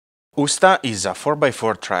USTA is a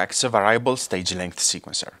 4x4 tracks variable stage length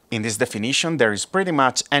sequencer. In this definition, there is pretty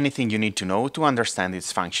much anything you need to know to understand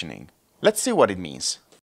its functioning. Let's see what it means.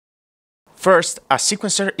 First, a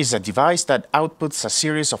sequencer is a device that outputs a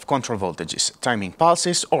series of control voltages, timing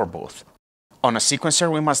pulses, or both. On a sequencer,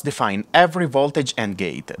 we must define every voltage and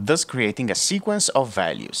gate, thus creating a sequence of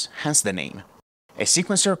values, hence the name. A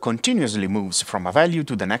sequencer continuously moves from a value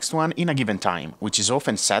to the next one in a given time, which is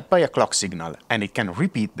often set by a clock signal, and it can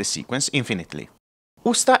repeat the sequence infinitely.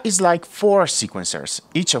 USTA is like 4 sequencers,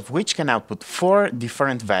 each of which can output 4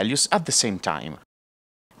 different values at the same time.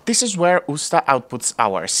 This is where USTA outputs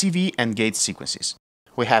our CV and gate sequences.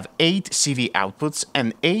 We have 8 CV outputs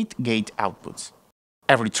and 8 gate outputs.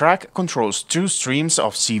 Every track controls 2 streams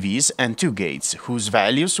of CVs and 2 gates, whose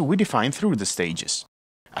values we define through the stages.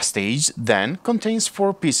 A stage then contains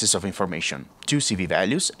 4 pieces of information, 2 CV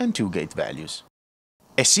values and 2 gate values.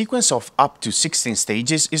 A sequence of up to 16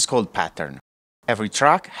 stages is called pattern. Every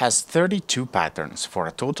track has 32 patterns for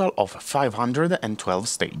a total of 512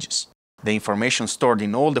 stages. The information stored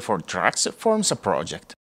in all the 4 tracks forms a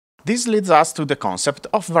project. This leads us to the concept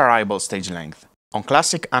of variable stage length. On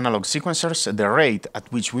classic analog sequencers, the rate at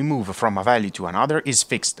which we move from a value to another is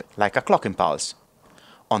fixed, like a clock impulse.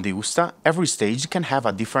 On the USTA, every stage can have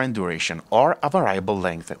a different duration or a variable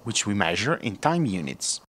length, which we measure in time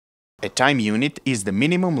units. A time unit is the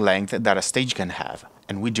minimum length that a stage can have,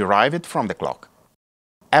 and we derive it from the clock.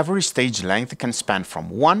 Every stage length can span from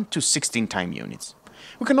 1 to 16 time units.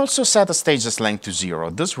 We can also set a stage's length to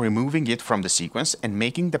 0, thus removing it from the sequence and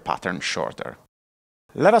making the pattern shorter.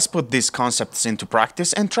 Let us put these concepts into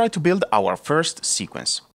practice and try to build our first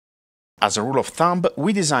sequence. As a rule of thumb,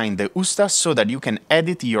 we designed the USTA so that you can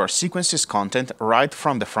edit your sequence's content right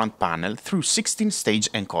from the front panel through 16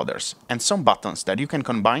 stage encoders and some buttons that you can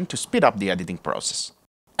combine to speed up the editing process.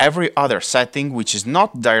 Every other setting which is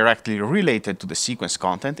not directly related to the sequence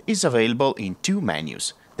content is available in 2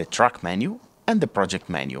 menus, the track menu and the project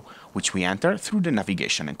menu, which we enter through the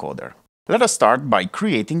navigation encoder. Let us start by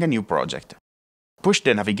creating a new project. Push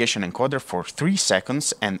the navigation encoder for 3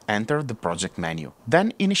 seconds and enter the project menu,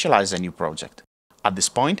 then initialize a new project. At this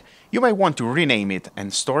point, you may want to rename it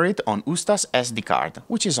and store it on USTA's SD card,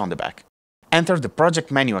 which is on the back. Enter the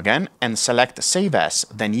project menu again and select Save As,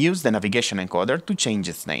 then use the navigation encoder to change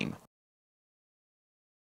its name.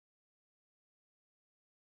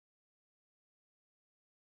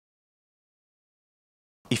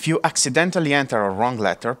 If you accidentally enter a wrong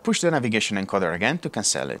letter, push the navigation encoder again to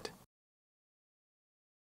cancel it.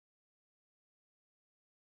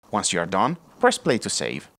 Once you are done, press play to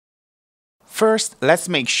save. First, let's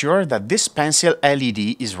make sure that this pencil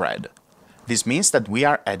LED is red. This means that we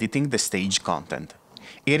are editing the stage content.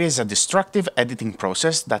 It is a destructive editing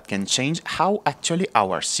process that can change how actually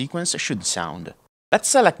our sequence should sound. Let's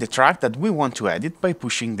select the track that we want to edit by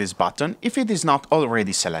pushing this button if it is not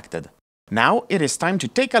already selected. Now it is time to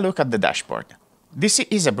take a look at the dashboard. This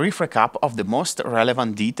is a brief recap of the most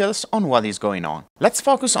relevant details on what is going on. Let's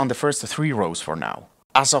focus on the first 3 rows for now.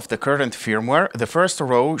 As of the current firmware, the first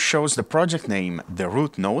row shows the project name, the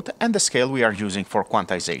root node, and the scale we are using for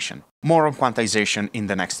quantization. More on quantization in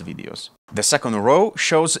the next videos. The second row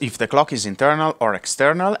shows if the clock is internal or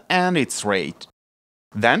external and its rate.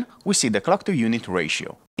 Then we see the clock-to-unit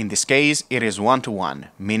ratio. In this case, it is 1:1,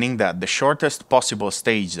 meaning that the shortest possible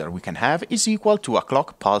stage that we can have is equal to a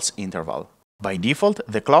clock pulse interval. By default,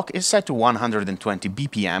 the clock is set to 120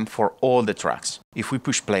 BPM for all the tracks. If we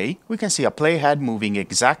push play, we can see a playhead moving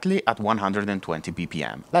exactly at 120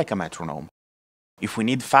 BPM, like a metronome. If we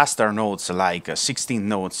need faster notes, like 16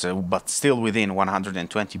 notes, but still within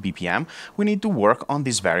 120 BPM, we need to work on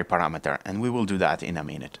this very parameter, and we will do that in a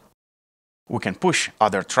minute. We can push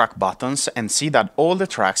other track buttons and see that all the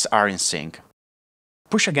tracks are in sync.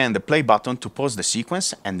 Push again the play button to pause the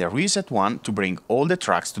sequence and the reset one to bring all the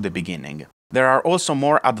tracks to the beginning. There are also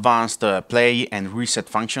more advanced play and reset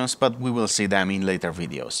functions, but we will see them in later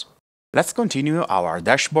videos. Let's continue our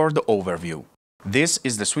dashboard overview. This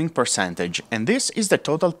is the swing percentage, and this is the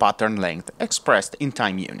total pattern length expressed in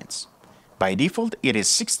time units. By default, it is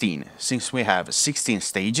 16, since we have 16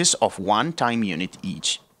 stages of 1 time unit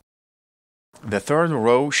each. The third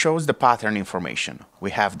row shows the pattern information.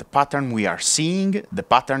 We have the pattern we are seeing, the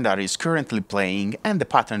pattern that is currently playing, and the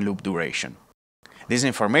pattern loop duration. This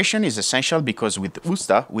information is essential because with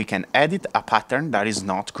USTA we can edit a pattern that is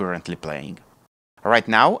not currently playing. Right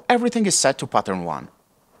now, everything is set to pattern 1.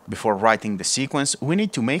 Before writing the sequence, we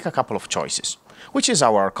need to make a couple of choices. Which is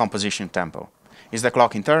our composition tempo? Is the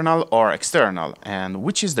clock internal or external? And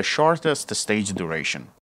which is the shortest stage duration?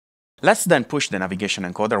 Let's then push the navigation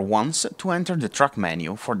encoder once to enter the track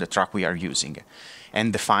menu for the track we are using.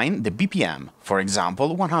 and define the BPM, for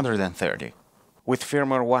example 130. With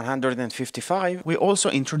firmware 155, we also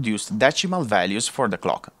introduced decimal values for the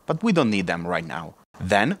clock, but we don't need them right now.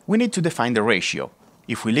 Then we need to define the ratio.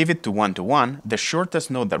 If we leave it to 1:1, the shortest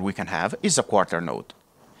note that we can have is a quarter note.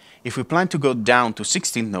 If we plan to go down to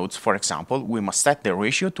 16 notes, for example, we must set the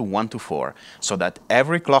ratio to 1:4, so that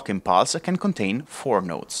every clock impulse can contain 4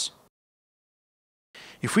 notes.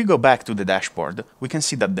 If we go back to the dashboard, we can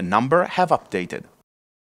see that the numbers have updated.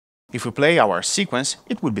 If we play our sequence,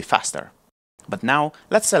 it will be faster. But now,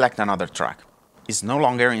 let's select another track. It's no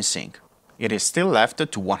longer in sync. It is still left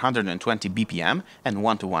to 120 BPM and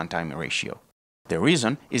 1:1 time ratio. The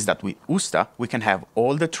reason is that with USTA, we can have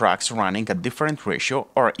all the tracks running at different ratio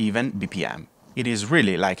or even BPM. It is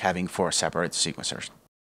really like having 4 separate sequencers.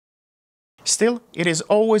 Still, it is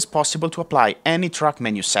always possible to apply any track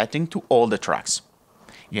menu setting to all the tracks.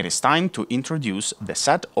 It is time to introduce the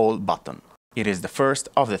Set All button. It is the first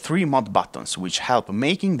of the 3 mod buttons which help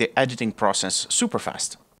making the editing process super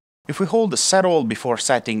fast. If we hold Set All before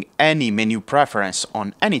setting any menu preference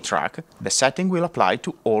on any track, the setting will apply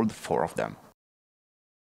to all 4 of them.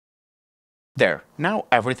 There, now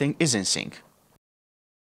everything is in sync.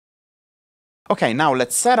 Okay, now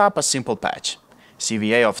let's set up a simple patch.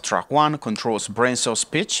 CVA of track 1 controls brainsaw's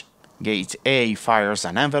pitch, gate A fires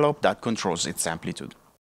an envelope that controls its amplitude.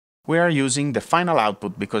 We are using the final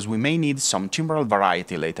output because we may need some timbral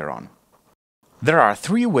variety later on. There are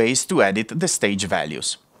 3 ways to edit the stage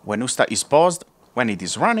values: when USTA is paused, when it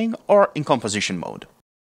is running, or in composition mode.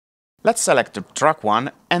 Let's select track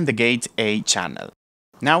 1 and the gate A channel.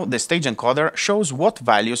 Now the stage encoder shows what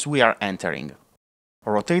values we are entering.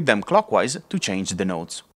 Rotate them clockwise to change the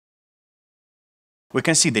notes. We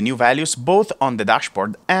can see the new values both on the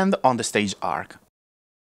dashboard and on the stage arc.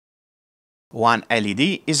 One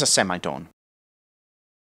LED is a semitone.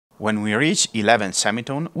 When we reach 11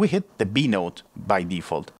 semitone, we hit the B note by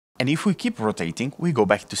default. And if we keep rotating, we go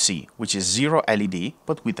back to C, which is 0 LED,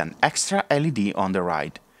 but with an extra LED on the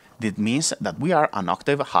right. This means that we are an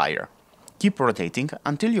octave higher. Keep rotating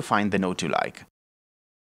until you find the note you like.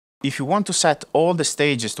 If you want to set all the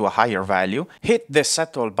stages to a higher value, hit the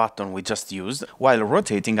Set All button we just used while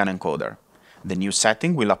rotating an encoder. The new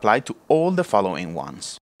setting will apply to all the following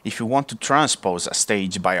ones. If you want to transpose a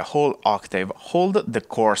stage by a whole octave, hold the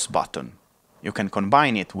Coarse button. You can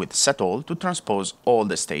combine it with Set All to transpose all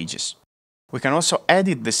the stages. We can also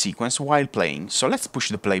edit the sequence while playing, so let's push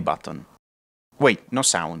the play button. Wait, no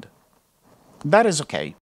sound. That is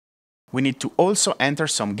okay. We need to also enter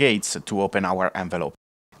some gates to open our envelope.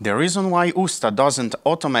 The reason why USTA doesn't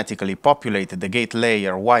automatically populate the gate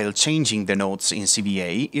layer while changing the notes in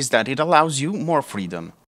CVA is that it allows you more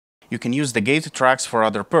freedom. You can use the gate tracks for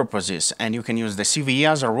other purposes, and you can use the CVE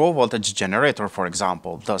as a raw voltage generator, for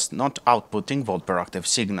example, thus not outputting volt per octave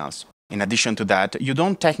signals. In addition to that, you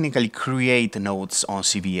don't technically create notes on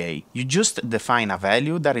CVA, you just define a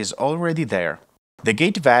value that is already there. The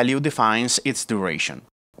gate value defines its duration.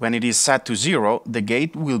 When it is set to 0, the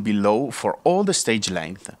gate will be low for all the stage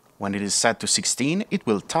length. When it is set to 16, it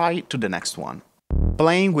will tie to the next one.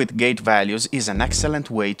 Playing with gate values is an excellent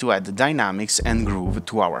way to add dynamics and groove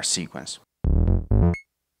to our sequence.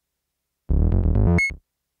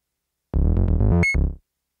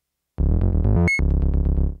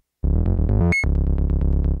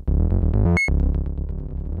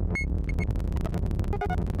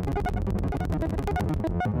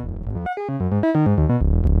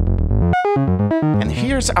 And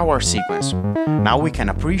here's our sequence. Now we can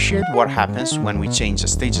appreciate what happens when we change the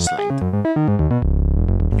stage's length.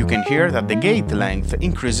 You can hear that the gate length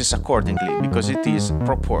increases accordingly because it is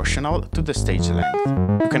proportional to the stage length.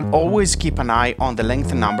 You can always keep an eye on the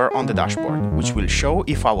length number on the dashboard, which will show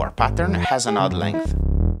if our pattern has an odd length.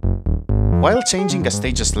 While changing a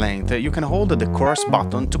stage's length, you can hold the Coarse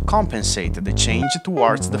button to compensate the change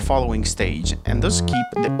towards the following stage and thus keep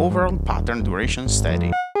the overall pattern duration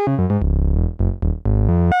steady.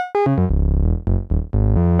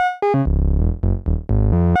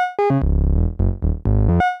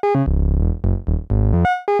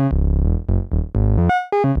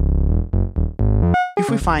 If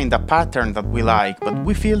we find a pattern that we like, but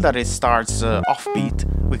we feel that it starts offbeat,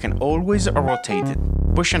 we can always rotate it.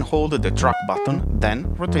 Push and hold the track button,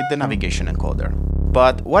 then rotate the navigation encoder.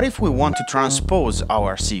 But what if we want to transpose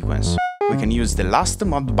our sequence? We can use the last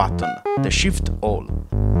mod button, the Shift All.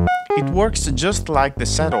 It works just like the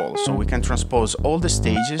Set All, so we can transpose all the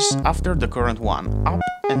stages after the current one, up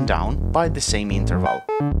and down by the same interval.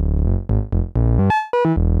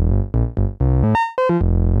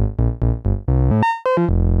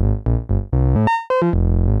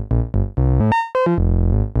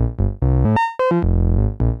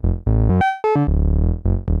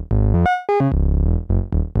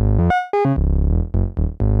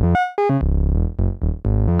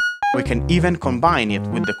 can even combine it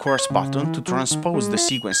with the coarse button to transpose the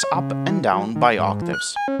sequence up and down by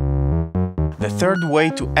octaves. The third way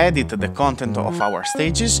to edit the content of our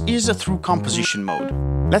stages is through composition mode.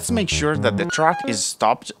 Let's make sure that the track is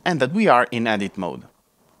stopped and that we are in edit mode.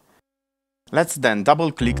 Let's then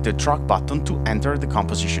double-click the track button to enter the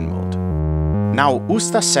composition mode. Now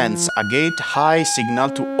USTA sends a gate high signal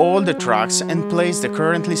to all the tracks and plays the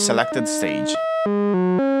currently selected stage.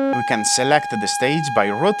 We can select the stage by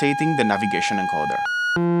rotating the navigation encoder.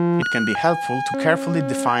 It can be helpful to carefully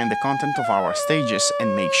define the content of our stages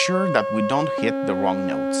and make sure that we don't hit the wrong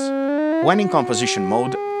notes. When in composition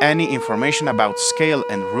mode, any information about scale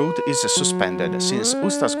and root is suspended, since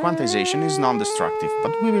USTA's quantization is non-destructive,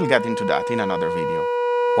 but we will get into that in another video.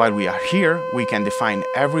 While we are here, we can define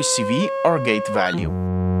every CV or gate value.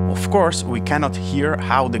 Of course, we cannot hear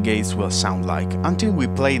how the gates will sound like until we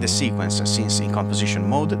play the sequence, since in composition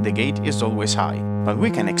mode the gate is always high, but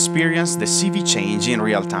we can experience the CV change in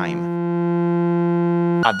real time.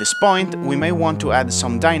 At this point, we may want to add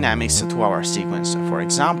some dynamics to our sequence, for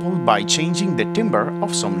example, by changing the timbre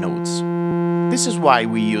of some notes. This is why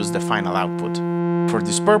we use the final output. For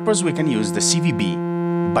this purpose, we can use the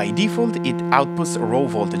CVB. By default, it outputs raw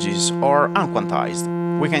voltages or unquantized.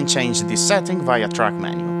 We can change this setting via track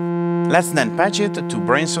menu. Let's then patch it to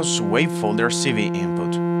Brainsaw's wave folder CV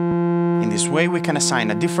input. In this way, we can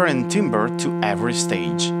assign a different timbre to every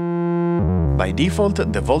stage. By default,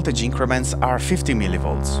 the voltage increments are 50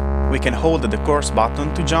 mV. We can hold the coarse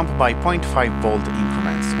button to jump by 0.5 volt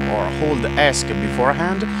increments, or hold ESC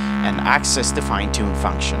beforehand and access the fine-tune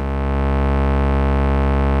function.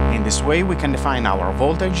 In this way, we can define our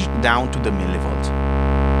voltage down to the millivolt.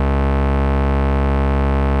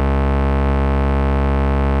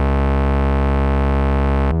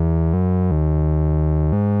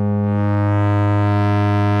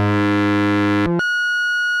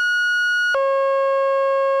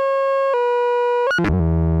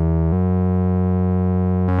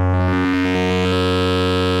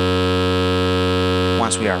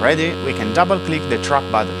 Once we are ready, we can double-click the track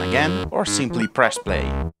button again or simply press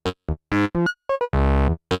play.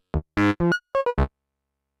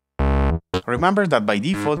 Remember that by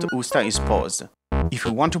default USTA is paused. If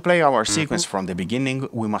we want to play our sequence from the beginning,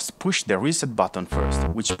 we must push the reset button first,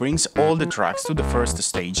 which brings all the tracks to the first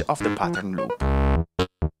stage of the pattern loop.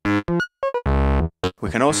 We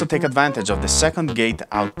can also take advantage of the second gate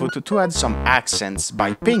output to add some accents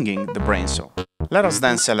by pinging the Brainsaw. Let us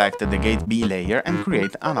then select the gate B layer and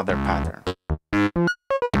create another pattern.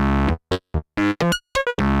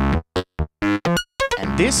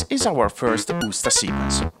 And this is our first USTA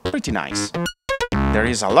sequence. Pretty nice. There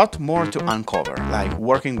is a lot more to uncover, like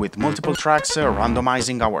working with multiple tracks,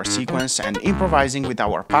 randomizing our sequence, and improvising with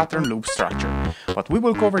our pattern loop structure. But we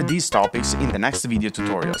will cover these topics in the next video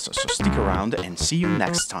tutorials, so stick around and see you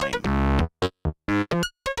next time.